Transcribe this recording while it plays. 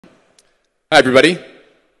Hi, everybody.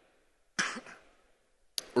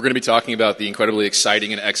 We're going to be talking about the incredibly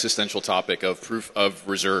exciting and existential topic of proof of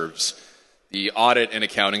reserves, the audit and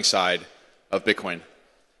accounting side of Bitcoin.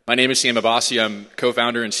 My name is Sam Abasi. I'm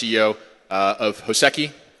co-founder and CEO of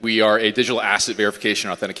Hoseki. We are a digital asset verification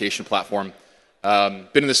and authentication platform. Been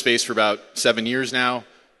in this space for about 7 years now,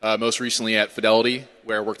 most recently at Fidelity,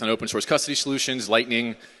 where I worked on open source custody solutions,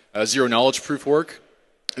 Lightning, zero knowledge proof work,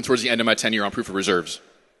 and towards the end of my tenure on proof of reserves.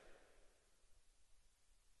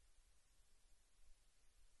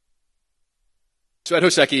 So at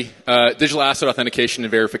Hoseki, digital asset authentication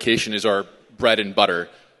and verification is our bread and butter.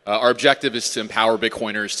 Our objective is to empower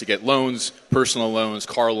Bitcoiners to get loans, personal loans,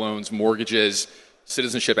 car loans, mortgages,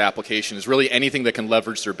 citizenship applications, really anything that can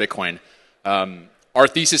leverage their Bitcoin. Our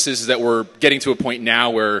thesis is that we're getting to a point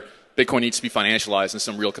now where Bitcoin needs to be financialized in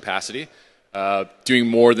some real capacity, doing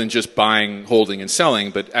more than just buying, holding, and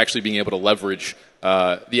selling, but actually being able to leverage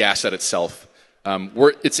the asset itself.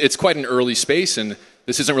 It's quite an early space, and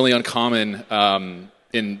this isn't really uncommon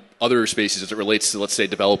in other spaces as it relates to, let's say,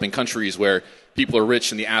 developing countries where people are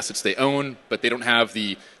rich in the assets they own, but they don't have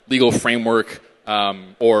the legal framework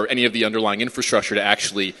or any of the underlying infrastructure to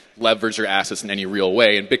actually leverage their assets in any real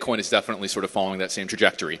way. And Bitcoin is definitely sort of following that same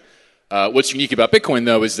trajectory. What's unique about Bitcoin,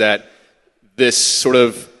 though, is that this sort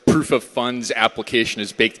of proof of funds application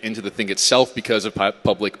is baked into the thing itself because of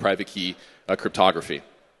public-private key cryptography.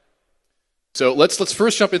 So let's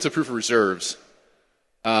first jump into proof of reserves.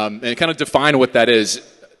 And kind of define what that is.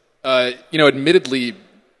 Admittedly,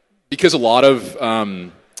 because a lot of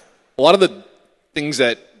the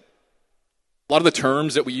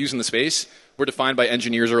terms that we use in the space were defined by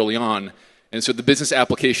engineers early on, and so the business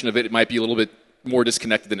application of it might be a little bit more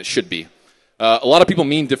disconnected than it should be. A lot of people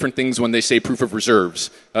mean different things when they say proof of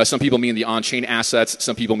reserves. Some people mean the on-chain assets,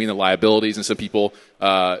 some people mean the liabilities, and some people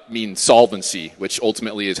mean solvency, which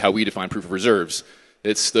ultimately is how we define proof of reserves.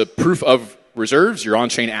 It's the proof of reserves, your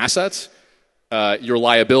on-chain assets, your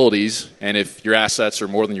liabilities, and if your assets are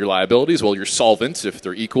more than your liabilities, well, you're solvent. If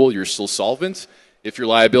they're equal, you're still solvent. If your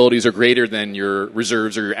liabilities are greater than your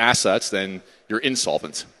reserves or your assets, then you're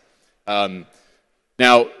insolvent. Now,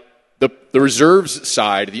 the reserves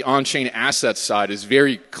side, the on-chain assets side, is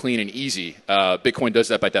very clean and easy. Bitcoin does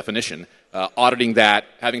that by definition. Auditing that,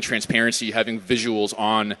 having transparency, having visuals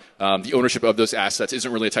on the ownership of those assets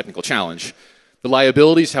isn't really a technical challenge. The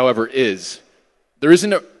liabilities, however, there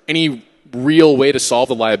isn't any real way to solve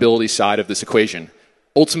the liability side of this equation.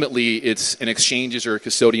 Ultimately, it's an exchange's or a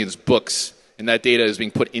custodian's books, and that data is being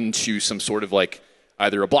put into some sort of like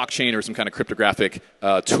either a blockchain or some kind of cryptographic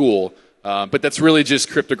tool. But that's really just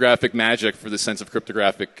cryptographic magic for the sense of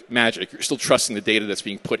cryptographic magic. You're still trusting the data that's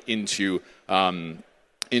being put into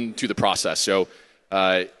the process. So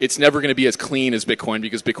it's never going to be as clean as Bitcoin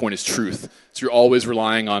because Bitcoin is truth. So you're always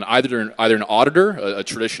relying on either an auditor, a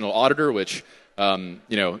traditional auditor, which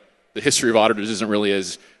the history of auditors isn't really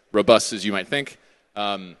as robust as you might think.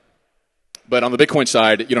 But on the Bitcoin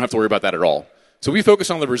side, you don't have to worry about that at all. So we focus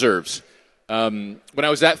on the reserves. When I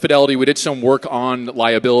was at Fidelity, we did some work on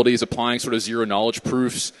liabilities, applying sort of zero knowledge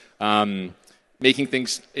proofs, making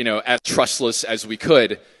things as trustless as we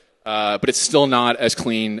could, but it's still not as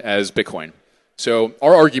clean as Bitcoin. So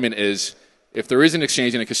our argument is, if there is an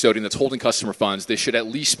exchange and a custodian that's holding customer funds, they should at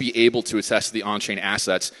least be able to attest to the on-chain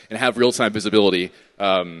assets and have real-time visibility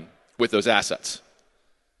with those assets.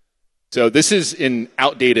 So this is an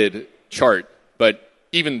outdated chart, but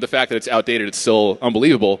even the fact that it's outdated, it's still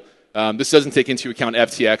unbelievable. This doesn't take into account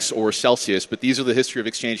FTX or Celsius, but these are the history of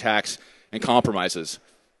exchange hacks and compromises.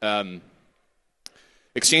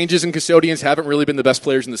 Exchanges and custodians haven't really been the best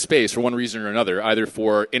players in the space for one reason or another, either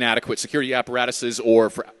for inadequate security apparatuses or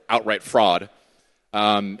for outright fraud.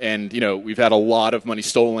 We've had a lot of money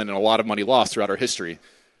stolen and a lot of money lost throughout our history.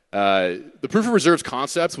 The proof of reserves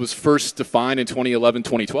concept was first defined in 2011,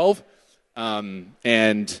 2012,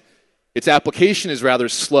 and its application is rather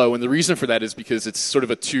slow, and the reason for that is because it's sort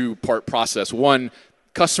of a two-part process. One,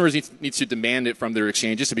 customers need to demand it from their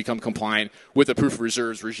exchanges to become compliant with the proof of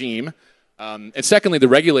reserves regime. And secondly, the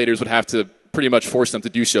regulators would have to pretty much force them to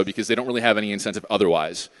do so because they don't really have any incentive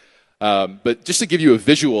otherwise. But just to give you a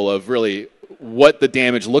visual of really what the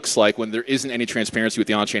damage looks like when there isn't any transparency with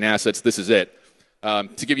the on-chain assets, this is it.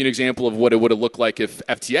 To give you an example of what it would have looked like if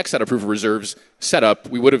FTX had a proof of reserves set up,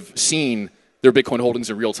 we would have seen their Bitcoin holdings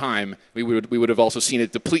in real time. We would have also seen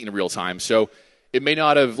it deplete in real time. So it may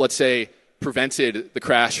not have, let's say, prevented the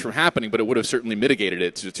crash from happening, but it would have certainly mitigated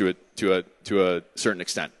it to a certain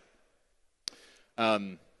extent.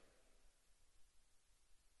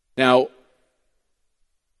 Now,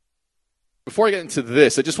 before I get into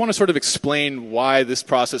this, I just want to sort of explain why this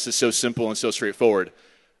process is so simple and so straightforward.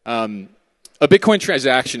 a Bitcoin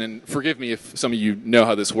transaction, and forgive me if some of you know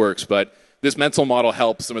how this works, but this mental model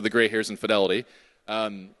helps some of the gray hairs in Fidelity.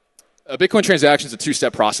 A Bitcoin transaction is a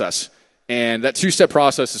two-step process, and that two-step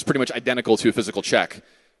process is pretty much identical to a physical check.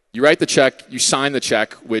 You write the check, you sign the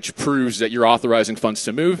check, which proves that you're authorizing funds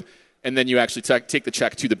to move, and then you actually take the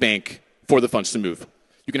check to the bank for the funds to move.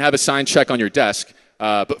 You can have a signed check on your desk,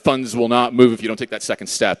 but funds will not move if you don't take that second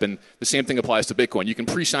step. And the same thing applies to Bitcoin. You can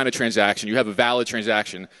pre-sign a transaction. You have a valid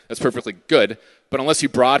transaction. That's perfectly good. But unless you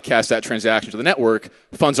broadcast that transaction to the network,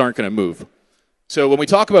 funds aren't going to move. So when we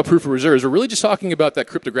talk about proof of reserves, we're really just talking about that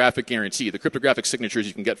cryptographic guarantee, the cryptographic signatures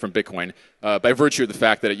you can get from Bitcoin by virtue of the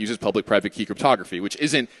fact that it uses public-private key cryptography, which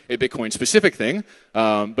isn't a Bitcoin-specific thing,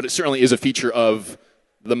 but it certainly is a feature of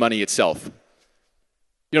the money itself.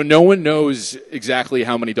 No one knows exactly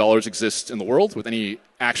how many dollars exist in the world with any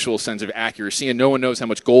actual sense of accuracy, and no one knows how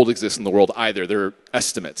much gold exists in the world either. They're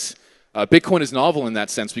estimates. Bitcoin is novel in that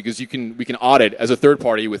sense because we can audit as a third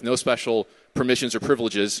party with no special permissions or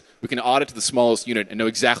privileges. We can audit to the smallest unit and know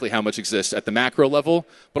exactly how much exists at the macro level,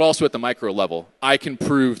 but also at the micro level. I can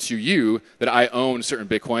prove to you that I own certain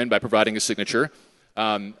Bitcoin by providing a signature.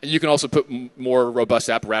 And you can also put more robust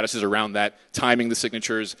apparatuses around that, timing the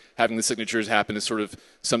signatures, having the signatures happen as sort of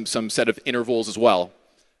some set of intervals as well.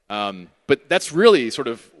 But that's really sort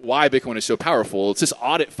of why Bitcoin is so powerful. It's this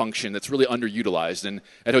audit function that's really underutilized. And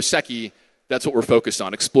at Hoseki, that's what we're focused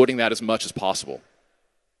on, exploiting that as much as possible.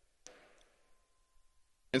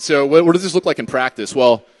 And so what does this look like in practice?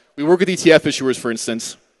 Well, we work with ETF issuers, for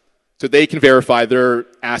instance, so they can verify their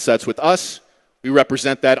assets with us. We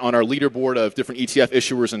represent that on our leaderboard of different ETF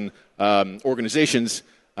issuers and organizations.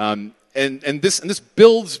 And this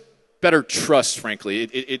builds better trust, frankly.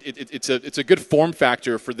 It's a good form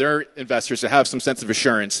factor for their investors to have some sense of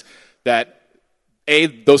assurance that, A,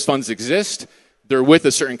 those funds exist, they're with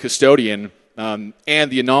a certain custodian, and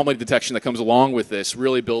the anomaly detection that comes along with this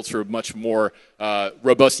really builds for a much more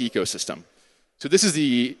robust ecosystem. So this is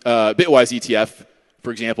the Bitwise ETF,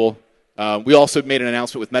 for example. We also made an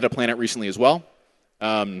announcement with MetaPlanet recently as well.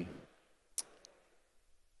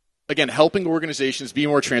 Again, helping organizations be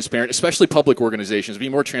more transparent, especially public organizations, be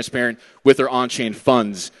more transparent with their on-chain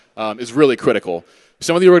funds is really critical.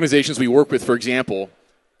 Some of the organizations we work with, for example,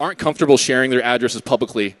 aren't comfortable sharing their addresses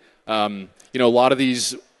publicly. A lot of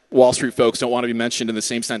these Wall Street folks don't want to be mentioned in the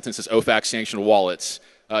same sentence as OFAC-sanctioned wallets.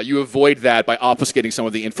 You avoid that by obfuscating some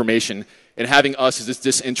of the information and having us as this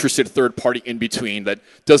disinterested third party in between that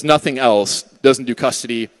does nothing else, doesn't do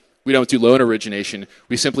custody, we don't do loan origination,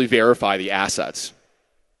 we simply verify the assets.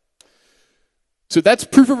 So that's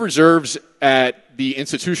proof of reserves at the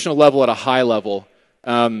institutional level, at a high level.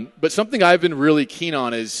 But something I've been really keen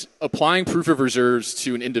on is applying proof of reserves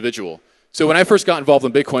to an individual. So when I first got involved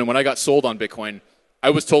in Bitcoin, when I got sold on Bitcoin,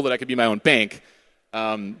 I was told that I could be my own bank,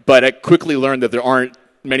 but I quickly learned that there aren't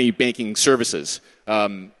many banking services.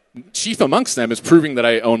 Chief amongst them is proving that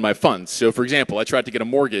I own my funds. So for example, I tried to get a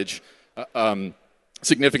mortgage,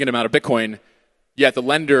 significant amount of Bitcoin, yet the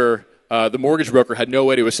lender, the mortgage broker, had no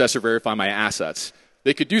way to assess or verify my assets.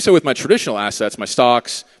 They could do so with my traditional assets, my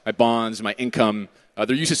stocks, my bonds, my income.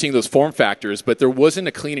 They're used to seeing those form factors, but there wasn't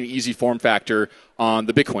a clean and easy form factor on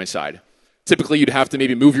the Bitcoin side. Typically, you'd have to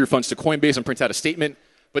maybe move your funds to Coinbase and print out a statement,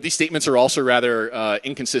 but these statements are also rather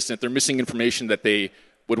inconsistent. They're missing information that they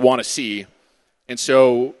would want to see. And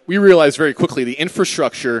so we realized very quickly the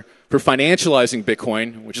infrastructure for financializing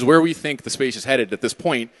Bitcoin, which is where we think the space is headed at this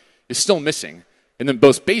point, is still missing. And the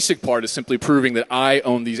most basic part is simply proving that I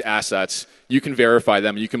own these assets. You can verify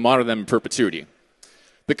them, and you can monitor them in perpetuity.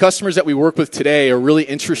 The customers that we work with today are really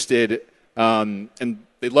interested, and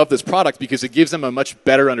they love this product because it gives them a much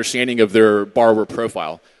better understanding of their borrower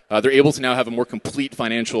profile. They're able to now have a more complete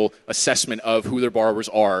financial assessment of who their borrowers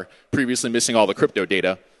are, previously missing all the crypto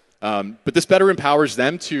data. But this better empowers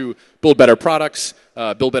them to build better products,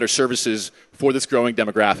 build better services for this growing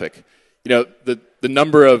demographic. The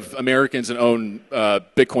number of Americans that own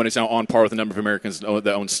Bitcoin is now on par with the number of Americans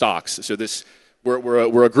that own stocks. So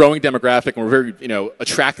we're a growing demographic, and we're very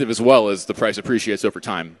attractive as well as the price appreciates over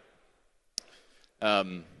time.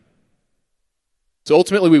 So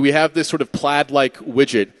ultimately, we have this sort of plaid-like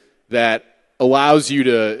widget that allows you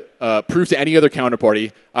to prove to any other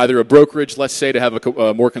counterparty, either a brokerage, let's say, to have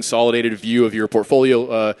a more consolidated view of your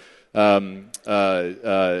portfolio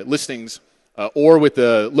listings, or with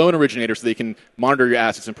the loan originator so they can monitor your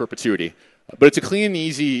assets in perpetuity. But it's a clean and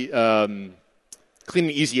easy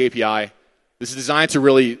API. This is designed to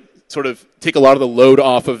really sort of take a lot of the load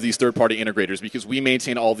off of these third-party integrators because we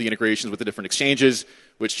maintain all the integrations with the different exchanges,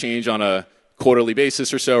 which change on a quarterly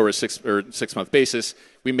basis or so, or a 6-month basis.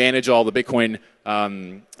 We manage all the Bitcoin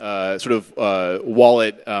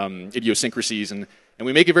wallet idiosyncrasies, and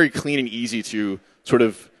we make it very clean and easy to sort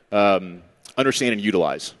of understand and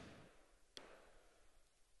utilize.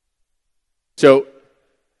 So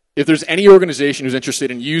if there's any organization who's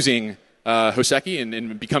interested in using Hoseki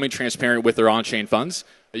and becoming transparent with their on-chain funds,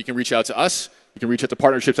 you can reach out to us. You can reach out to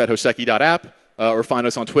partnerships@hoseki.app or find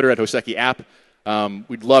us on Twitter @HosekiApp.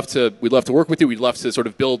 We'd love to work with you. We'd love to sort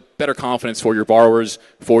of build better confidence for your borrowers,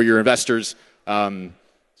 for your investors.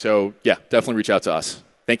 So yeah, definitely reach out to us.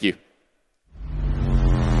 Thank you.